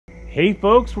Hey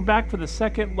folks, we're back for the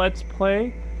second Let's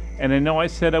Play, and I know I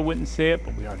said I wouldn't say it,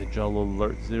 but we are to Jello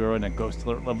Alert 0 and a Ghost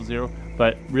Alert Level 0,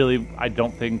 but really I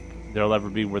don't think there'll ever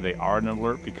be where they are an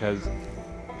alert because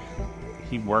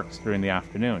he works during the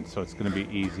afternoon, so it's going to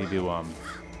be easy to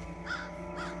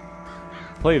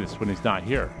play this when he's not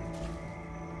here.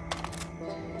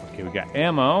 Okay, we got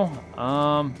ammo.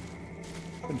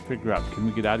 Couldn't figure out, can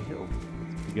we get out of here?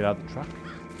 Can we get out of the truck?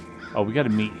 Oh, we got to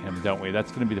meet him, don't we?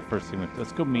 That's going to be the first thing.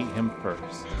 Let's go meet him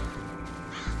first.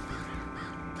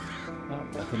 Oh,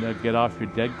 nothing to get off your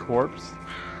dead corpse.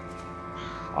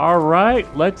 All right,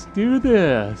 let's do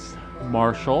this,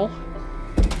 Marshall.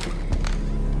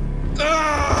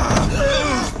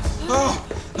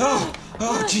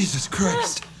 Oh, Jesus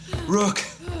Christ. Rook,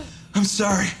 I'm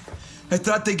sorry. I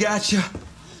thought they got you.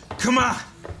 Come on.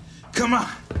 Come on.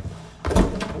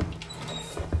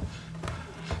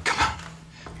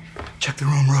 Check the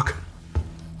room, Rook.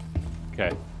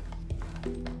 Okay.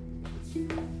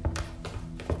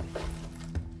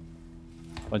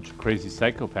 Bunch of crazy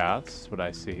psychopaths, is what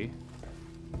I see.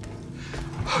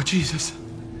 Oh, Jesus.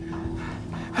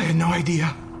 I had no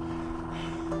idea.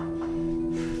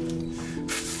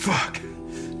 Fuck.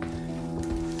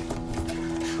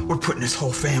 We're putting this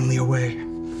whole family away.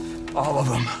 All of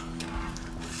them.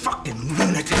 Fucking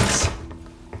lunatics.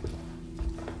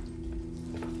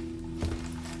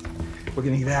 We're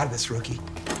gonna get out of this, rookie.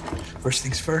 First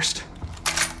things first,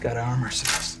 gotta arm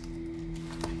ourselves.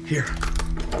 Here.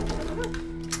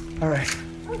 All right,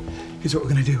 here's what we're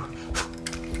gonna do.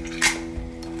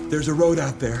 There's a road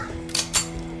out there.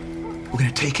 We're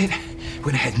gonna take it, we're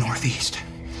gonna head northeast.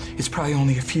 It's probably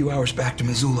only a few hours back to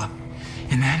Missoula.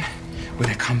 And then, we're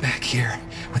gonna come back here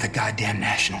with a goddamn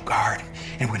National Guard,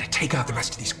 and we're gonna take out the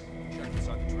rest of these...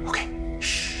 Okay,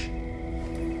 shh.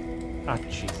 Ah,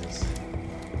 Jesus.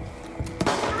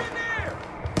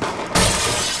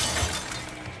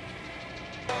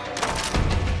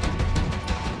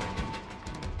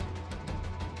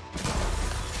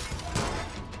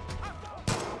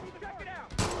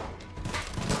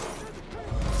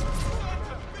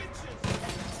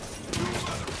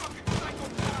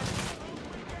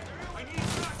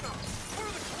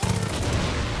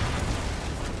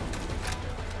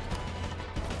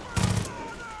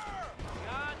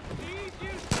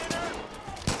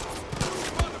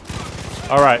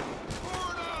 All right.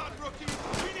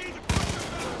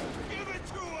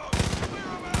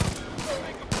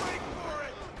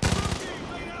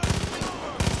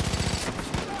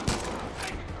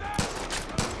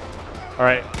 All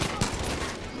right.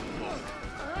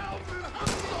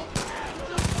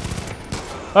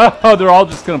 Oh, they're all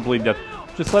just gonna bleed death.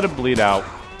 Just let it bleed out.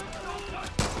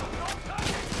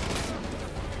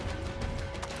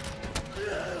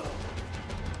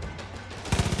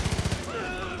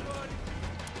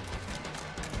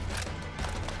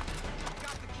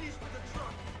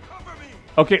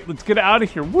 Okay, let's get out of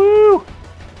here. Woo!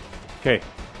 Okay,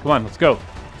 come on, let's go.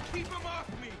 Keep him off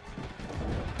me.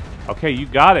 Okay, you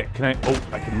got it. Can I? Oh,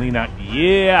 I can lean out.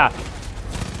 Yeah. Watch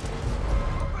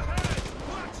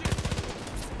it.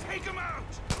 Take him out.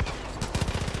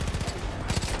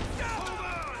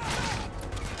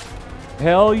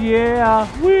 Hell yeah.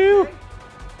 Woo!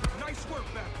 Nice work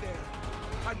back there.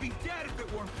 I'd be dead if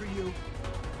it weren't for you. We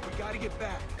gotta get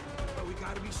back, but we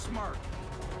gotta be smart.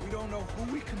 We don't know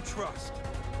who we can trust.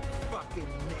 Fucking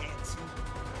Nancy.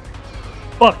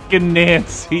 Fucking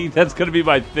Nancy. That's gonna be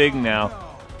my thing now.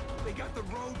 No, they got the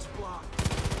roads blocked.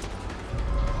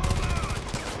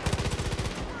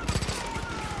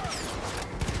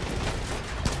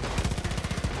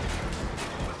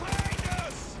 Behind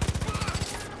us!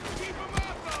 Keep them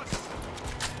off us!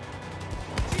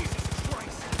 Jesus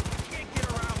Christ! Can't get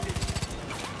around it.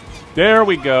 There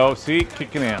we go. See,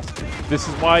 kicking ass. This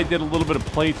is why I did a little bit of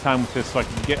playtime with this, so I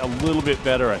can get a little bit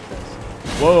better at this.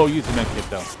 Whoa, use the medkit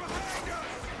though.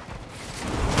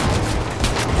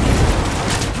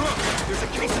 Look, there's a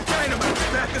case of dynamite in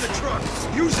the back of the truck.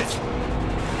 Use it.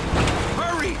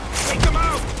 Hurry! Take them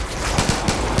out!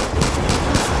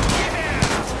 Yeah!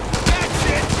 That's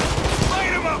it!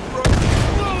 Light them up, bro!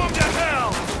 Blow them to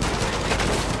hell!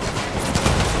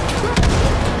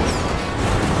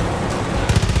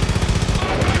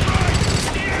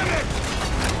 Damn it!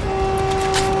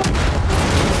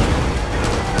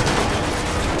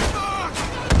 Fuck!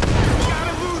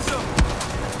 Gotta lose them!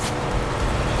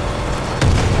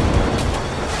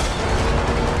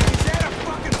 Is that a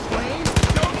fucking plane?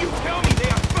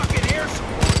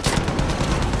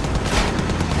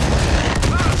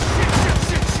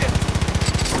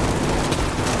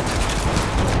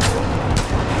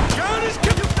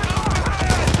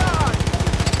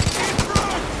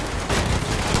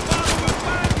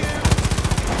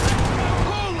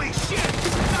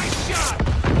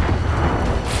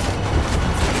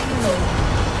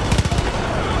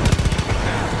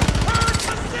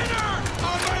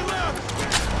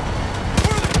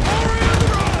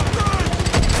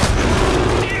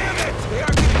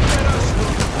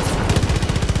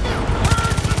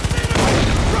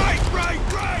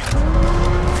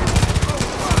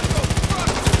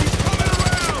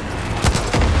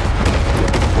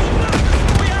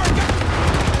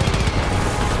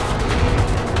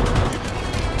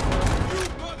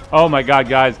 Oh my god,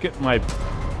 guys, getting my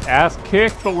ass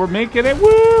kicked, but we're making it.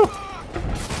 Woo!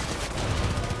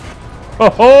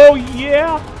 Oh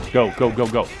yeah! Go, go, go,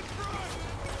 go.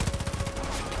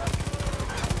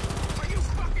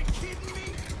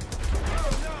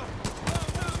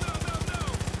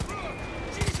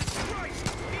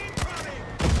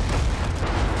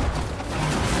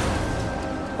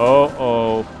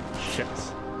 Oh, shit.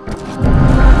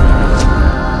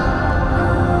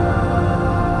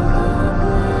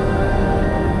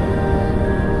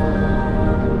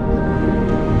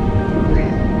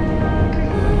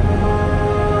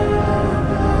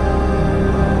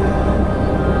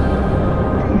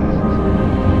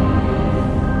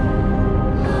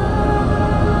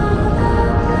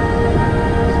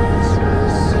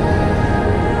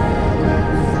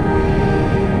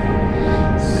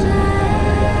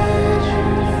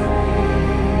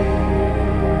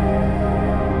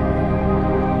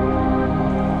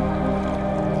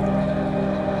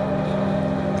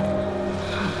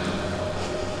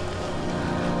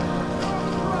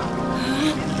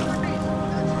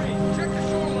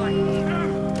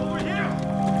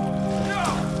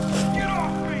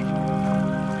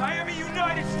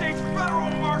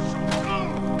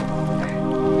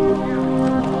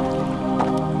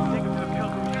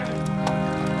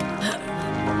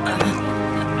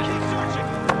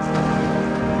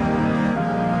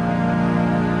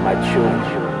 My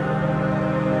children,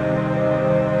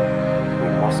 we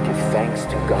must give thanks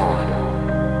to God.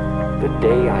 The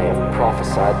day I have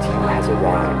prophesied to you has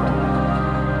arrived.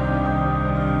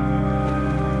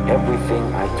 Everything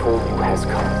I told you has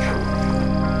come true.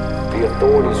 The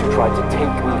authorities who tried to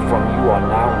take me from you are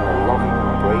now in the loving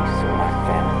embrace of my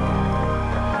family.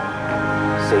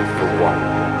 Save for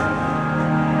one.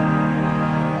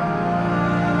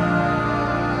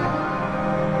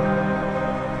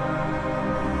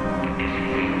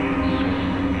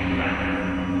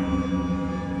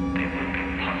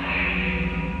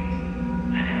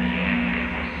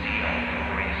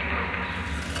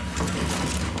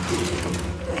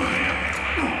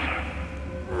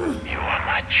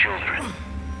 Children,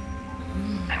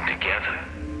 and together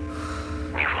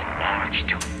we will march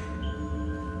to.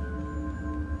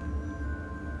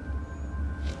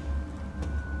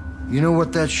 You know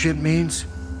what that shit means?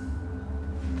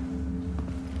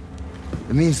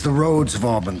 It means the roads have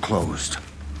all been closed.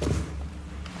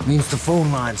 It means the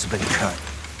phone lines have been cut.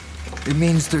 It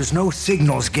means there's no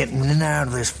signals getting in and out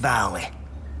of this valley.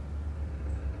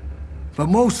 But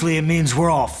mostly it means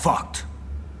we're all fucked.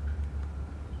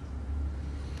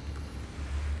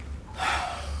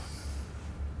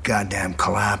 Goddamn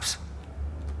collapse.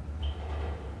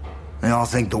 They all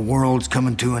think the world's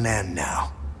coming to an end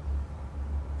now.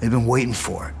 They've been waiting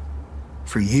for it.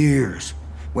 For years.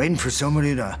 Waiting for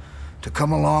somebody to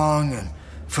come along and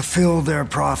fulfill their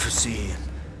prophecy and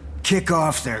kick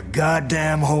off their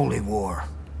goddamn holy war.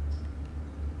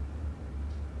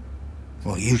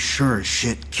 Well, you sure as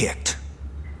shit kicked.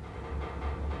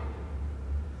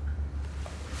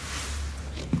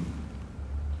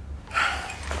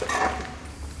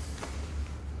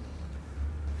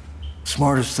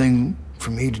 Smartest thing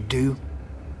for me to do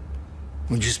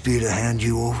would just be to hand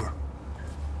you over.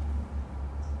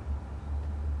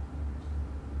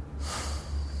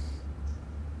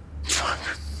 Fuck.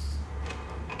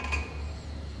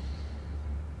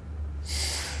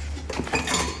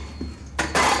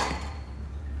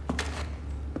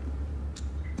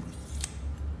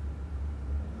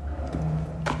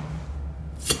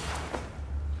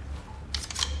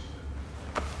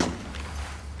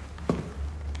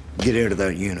 Get out of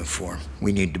that uniform.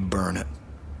 We need to burn it.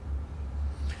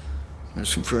 There's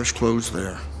some fresh clothes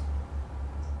there.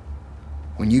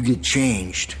 When you get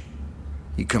changed,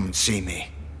 you come and see me.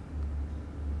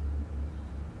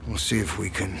 We'll see if we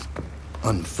can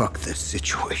unfuck this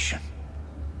situation.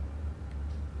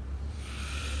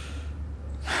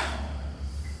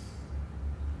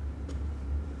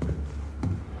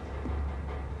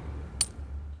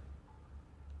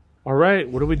 All right,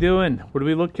 what are we doing? What are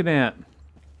we looking at?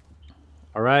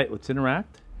 All right, let's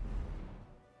interact.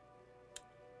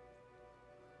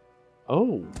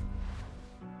 Oh.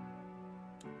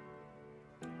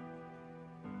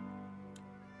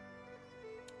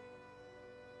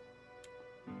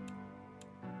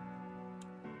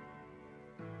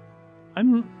 I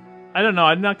don't know.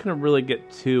 I'm not going to really get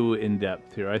too in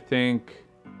depth here. I think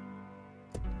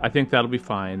that'll be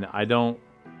fine. I don't.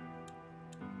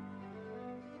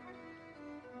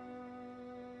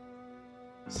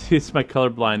 See, it's my color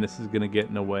blindness is going to get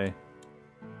in the way.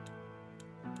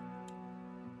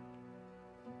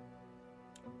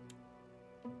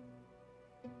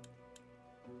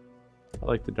 I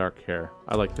like the dark hair.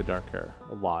 I like the dark hair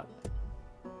a lot.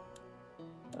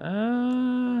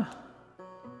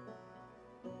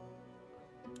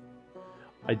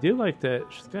 I do like that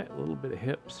she's got a little bit of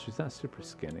hips. She's not super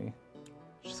skinny.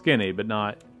 She's skinny, but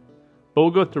not. But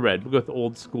we'll go with the red. We'll go with the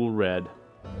old school red.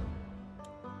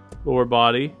 Lower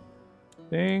body. I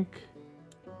think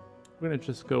we're gonna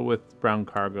just go with brown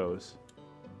cargos.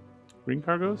 Green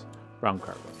cargos? Brown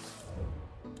cargos.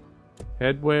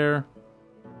 Headwear.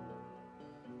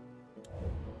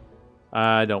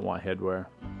 I don't want headwear.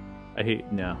 I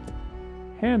hate no.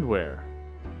 Handwear.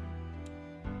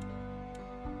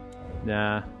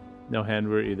 Nah, no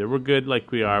handwear either. We're good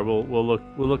like we are. We'll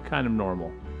look kind of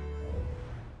normal.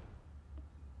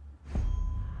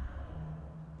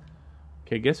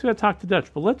 Okay, guess we gotta talk to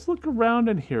Dutch, but let's look around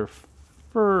in here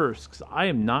first, because I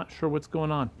am not sure what's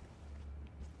going on.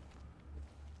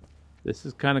 This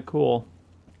is kind of cool.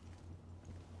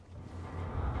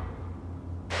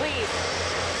 Please,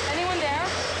 anyone there?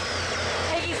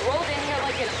 Peggy's rolled in here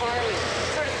like an army,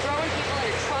 started throwing people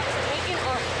into trucks, taking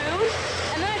our food,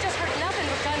 and then I just heard nothing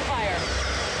but gunfire.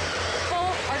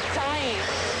 People are dying.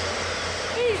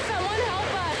 Please, someone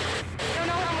help us! Don't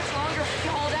know how much longer we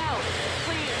can hold out.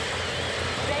 Please,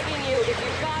 begging you, if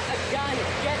you've got a gun,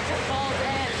 get to Falls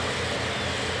End.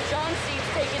 John C's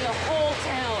taking the whole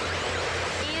town.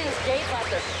 Eden's Gate lost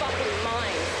their fucking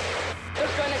minds.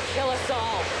 They're gonna kill us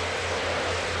all.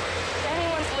 If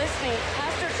anyone's listening,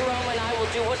 Pastor Jerome and I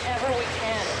will do whatever we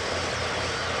can.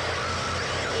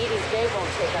 Eden's Gate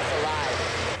won't take us alive.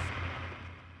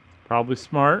 Probably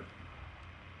smart.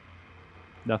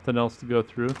 Nothing else to go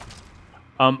through.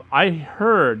 I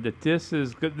heard that this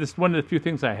is good. This is one of the few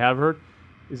things I have heard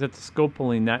is that the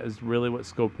scopoline, that is really what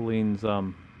scopoline's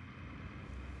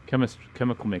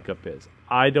chemical makeup is.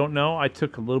 I don't know. I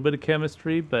took a little bit of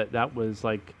chemistry, but that was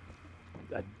like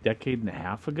a decade and a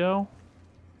half ago.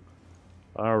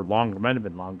 Or longer. Might have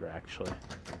been longer, actually.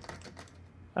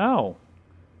 Oh.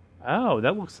 Oh,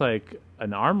 that looks like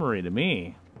an armory to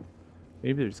me.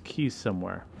 Maybe there's keys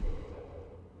somewhere.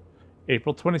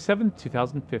 April 27th,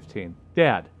 2015.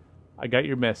 Dad, I got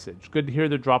your message. Good to hear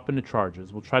they're dropping the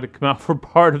charges. We'll try to come out for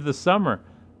part of the summer.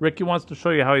 Ricky wants to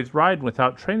show you how he's riding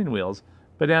without training wheels,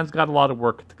 but Dan's got a lot of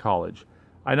work at the college.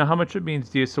 I know how much it means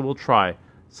to you, so we'll try.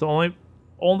 So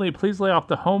only please lay off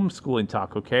the homeschooling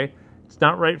talk, okay? It's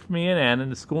not right for me and Ann,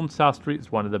 and the school in South Street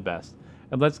is one of the best.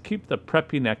 And let's keep the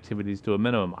prepping activities to a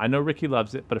minimum. I know Ricky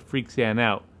loves it, but it freaks Ann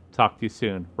out. Talk to you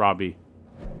soon, Robbie.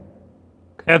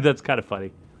 That's kind of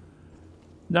funny.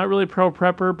 Not really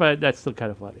pro-prepper, but that's still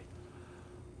kind of funny.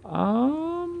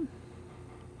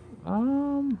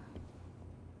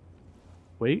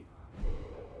 Wait.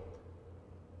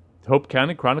 Hope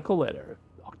County Chronicle letter.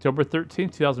 October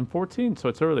 13th, 2014, so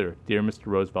it's earlier. Dear Mr.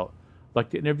 Roosevelt, I'd like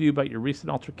to interview you about your recent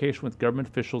altercation with government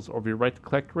officials over your right to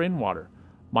collect rainwater.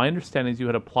 My understanding is you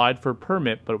had applied for a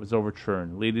permit, but it was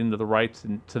overturned, leading to the rights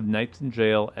to the nights in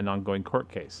jail and ongoing court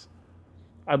case.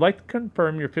 I'd like to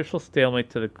confirm your official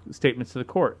statements to the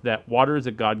court that water is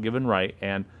a God-given right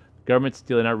and the government's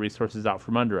stealing our resources out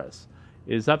from under us.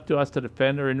 It is up to us to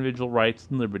defend our individual rights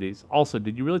and liberties. Also,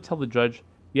 did you really tell the judge,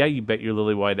 yeah, you bet your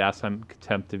lily white ass I'm in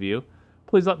contempt of you?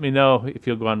 Please let me know if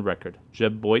you'll go on record.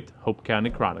 Jeb Boyd, Hope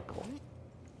County Chronicle.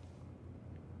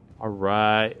 All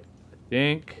right, I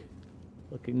think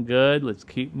looking good. Let's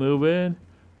keep moving.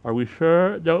 Are we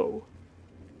sure? No.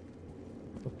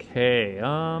 Okay.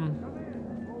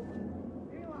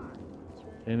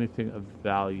 Anything of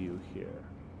value here?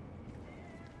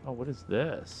 Oh, what is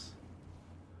this?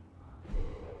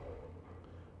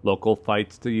 Local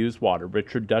fights to use water.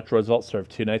 Richard Dutch Roosevelt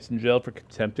served 2 nights in jail for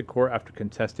contempt of court after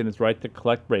contesting his right to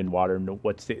collect rainwater in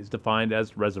what state is defined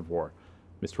as reservoir.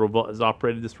 Mr. Roosevelt has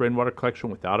operated this rainwater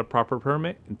collection without a proper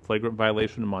permit in flagrant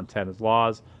violation of Montana's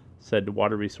laws, said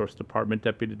Water Resource Department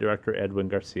Deputy Director Edwin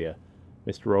Garcia.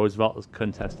 Mr. Roosevelt is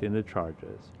contesting the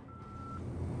charges.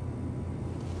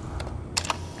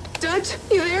 Dutch,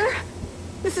 you there?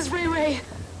 This is Ray Ray.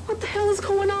 What the hell is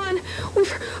going on?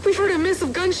 We've heard a miss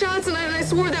of gunshots, and I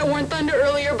swore that weren't thunder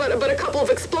earlier, but a couple of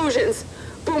explosions.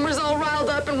 Boomer's all riled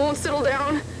up and won't settle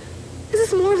down. Is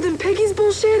this more than Peggy's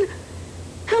bullshit?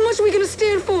 How much are we gonna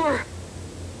stand for?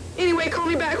 Anyway, call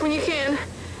me back when you can,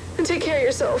 and take care of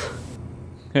yourself.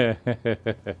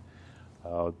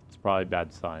 Oh, it's probably a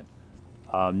bad sign.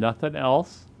 Nothing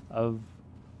else I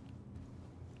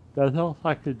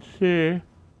could see.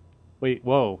 Wait,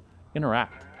 whoa.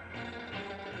 Interact.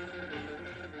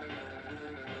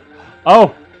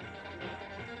 Oh!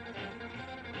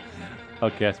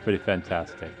 Okay, that's pretty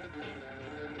fantastic.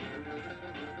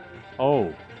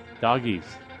 Oh, doggies.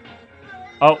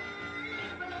 Oh.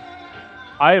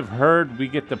 I have heard we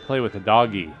get to play with a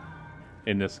doggy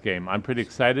in this game. I'm pretty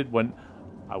excited.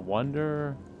 I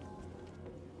wonder...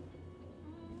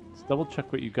 Let's double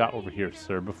check what you got over here,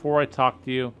 sir, before I talk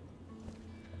to you.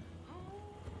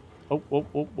 Oh, whoa,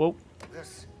 whoa, whoa.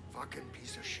 This fucking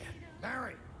piece of shit.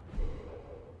 Mary!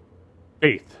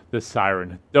 Faith, the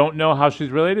siren. Don't know how she's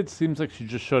related. Seems like she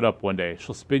just showed up one day.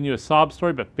 She'll spin you a sob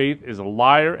story, but Faith is a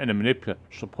liar and a manipulator.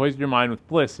 She'll poison your mind with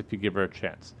bliss if you give her a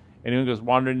chance. Anyone who goes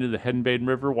wandering into the Henbane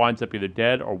River winds up either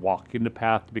dead or walking the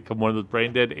path to become one of those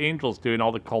brain-dead angels doing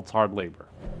all the cult's hard labor.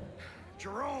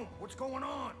 Jerome, what's going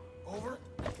on? Over?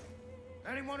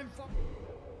 Anyone in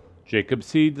Jacob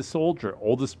Seed, the soldier,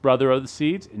 oldest brother of the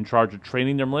Seeds, in charge of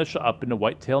training their militia up in the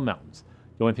Whitetail Mountains.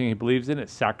 The only thing he believes in is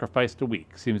sacrifice a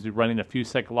week. Seems to be running a few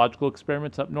psychological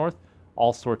experiments up north.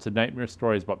 All sorts of nightmare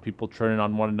stories about people turning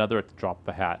on one another at the drop of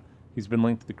a hat. He's been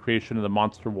linked to the creation of the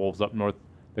monster wolves up north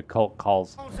the cult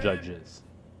calls judges.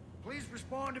 Please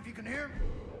respond if you can hear me.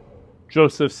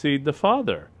 Joseph Seed, the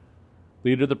father.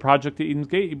 Leader of the project at Eden's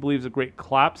Gate, he believes a great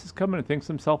collapse is coming and thinks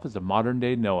himself as a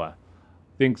modern-day Noah.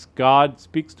 Thinks God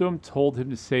speaks to him, told him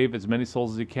to save as many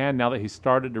souls as he can. Now that he's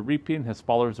started a reaping, his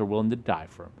followers are willing to die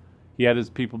for him. He had his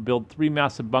people build 3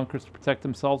 massive bunkers to protect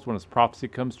themselves when his prophecy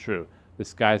comes true.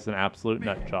 This guy's an absolute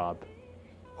nut job.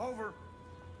 Over.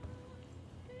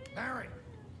 Mary.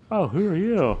 Oh, who are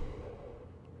you?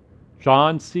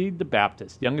 John Seed, the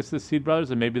Baptist, youngest of the Seed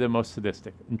brothers and maybe the most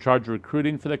sadistic. In charge of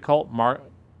recruiting for the cult,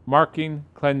 marking,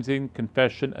 cleansing,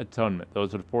 confession, atonement.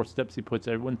 Those are the 4 steps he puts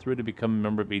everyone through to become a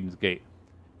member of Eden's Gate,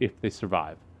 if they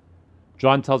survive.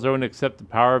 John tells everyone to accept the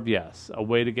power of yes, a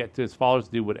way to get to his followers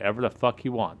to do whatever the fuck he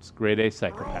wants. Grade A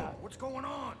psychopath. What's going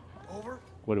on? Over.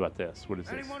 What about this? What is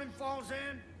this? Anyone in Falls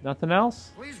End? Nothing else?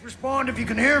 Please respond if you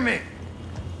can hear me.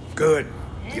 Good.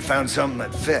 You found something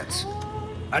that fits.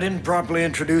 I didn't properly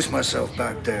introduce myself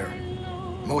back there.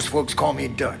 Most folks call me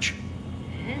Dutch.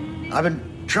 I've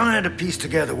been trying to piece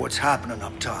together what's happening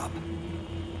up top.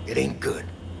 It ain't good.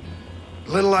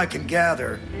 Little I can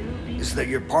gather is that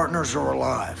your partners are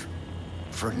alive.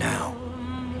 For now.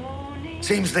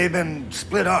 Seems they've been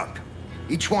split up.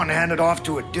 Each one handed off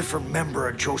to a different member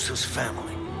of Joseph's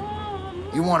family.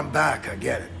 You want them back, I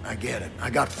get it. I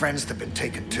got friends that've been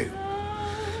taken too.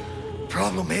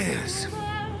 Problem is,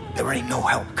 there ain't no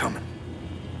help coming.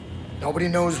 Nobody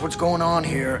knows what's going on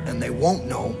here, and they won't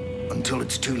know until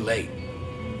it's too late.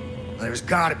 There's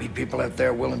gotta be people out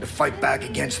there willing to fight back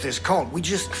against this cult. We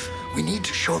need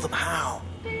to show them how.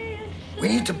 We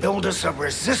need to build us a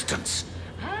resistance.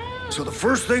 So the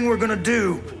first thing we're gonna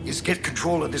do is get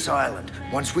control of this island.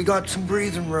 Once we got some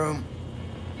breathing room,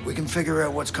 we can figure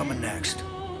out what's coming next.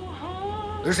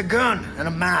 There's a gun and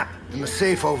a map in the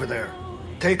safe over there.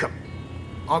 Take them.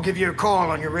 I'll give you a call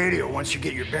on your radio once you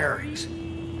get your bearings.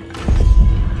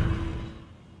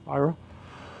 All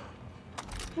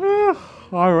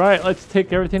right, let's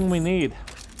take everything we need.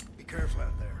 Be careful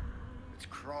out there. It's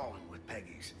crawling with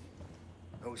Peggies.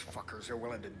 Those fuckers are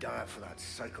willing to die for that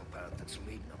psychopath that's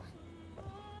leading them.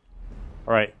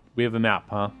 All right, we have a map,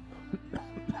 huh?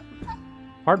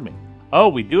 Pardon me. Oh,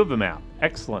 we do have a map.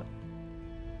 Excellent.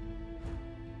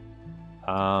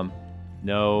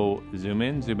 No zoom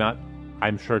in, zoom out.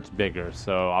 I'm sure it's bigger,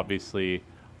 so obviously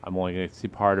I'm only going to see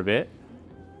part of it.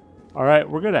 All right,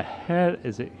 we're going to head...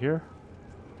 Is it here?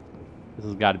 This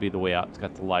has got to be the way out. It's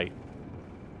got the light.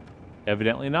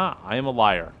 Evidently not. I am a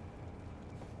liar.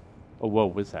 Oh, whoa,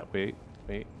 what's that? Wait.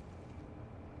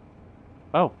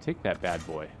 Oh, take that bad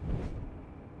boy.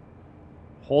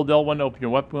 Hold L1 to open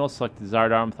your weapon wheel. Select the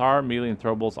desired arm with R. Melee and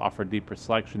throwables offer deeper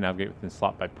selection. Navigate within the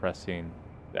slot by pressing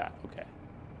that. Okay.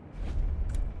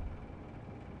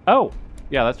 Oh!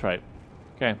 Yeah, that's right.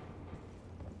 Okay.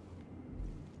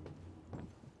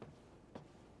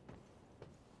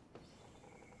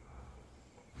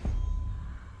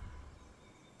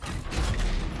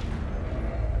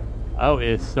 Oh,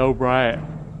 it's so bright.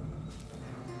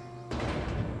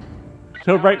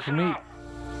 So bright for me.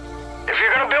 If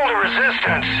you're gonna build a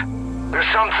resistance, there's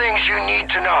some things you need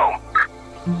to know.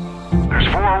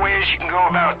 There's 4 ways you can go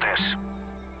about this.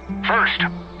 First,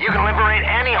 you can liberate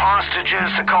any hostages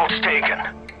the cult's taken.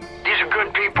 These are good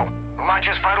people who might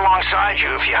just fight alongside you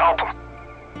if you help them.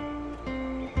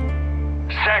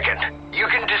 Second, you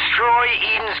can destroy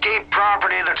Eden's Gate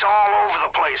property that's all over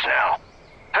the place now.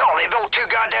 Hell, they built 2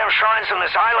 goddamn shrines on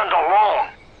this island alone.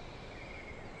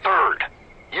 Third,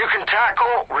 you can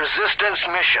tackle resistance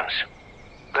missions.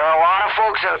 There are a lot of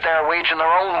folks out there waging their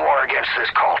own war against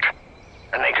this cult,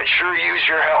 and they could sure use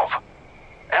your help.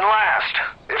 And last,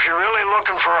 if you're really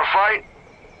looking for a fight,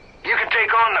 you can take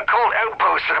on the cult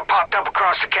outposts that have popped up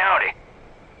across the county.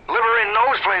 Liberating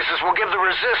those places will give the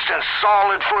resistance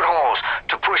solid footholds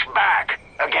to push back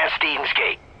against Eden's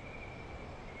Gate.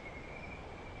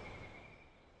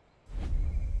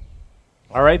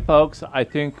 All right, folks, I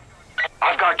think...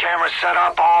 I've got cameras set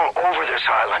up all over this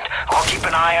island. I'll keep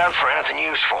an eye out for anything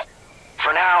useful.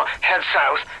 For now, head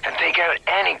south and take out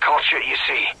any culture you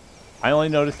see. I only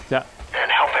noticed that...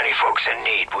 And help any folks in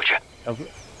need, would you?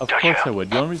 Of course I would.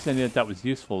 The only reason I knew that was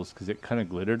useful is because it kind of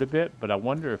glittered a bit, but I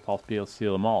wonder if I'll be able to see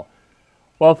them all.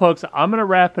 Well, folks, I'm going to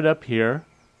wrap it up here.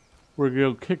 We're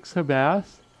going to kick some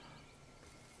ass.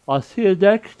 I'll see you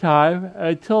next time.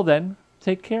 Until then,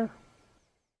 take care.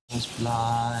 Was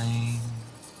blind,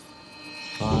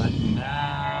 but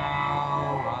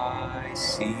now I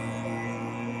see.